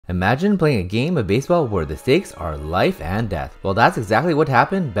Imagine playing a game of baseball where the stakes are life and death. Well, that's exactly what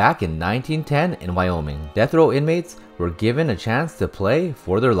happened back in 1910 in Wyoming. Death row inmates were given a chance to play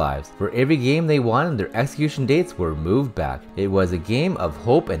for their lives. For every game they won, their execution dates were moved back. It was a game of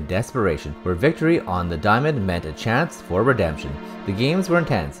hope and desperation, where victory on the diamond meant a chance for redemption. The games were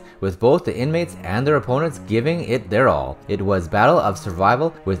intense, with both the inmates and their opponents giving it their all. It was battle of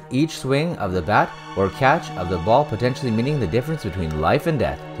survival, with each swing of the bat or catch of the ball potentially meaning the difference between life and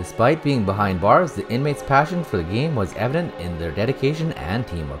death. Despite being behind bars, the inmates' passion for the game was evident in their dedication and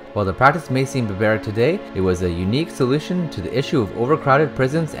teamwork. While the practice may seem barbaric today, it was a unique solution to the issue of overcrowded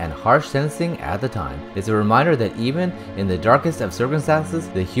prisons and harsh sentencing at the time. It's a reminder that even in the darkest of circumstances,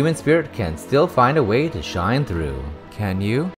 the human spirit can still find a way to shine through. Can you?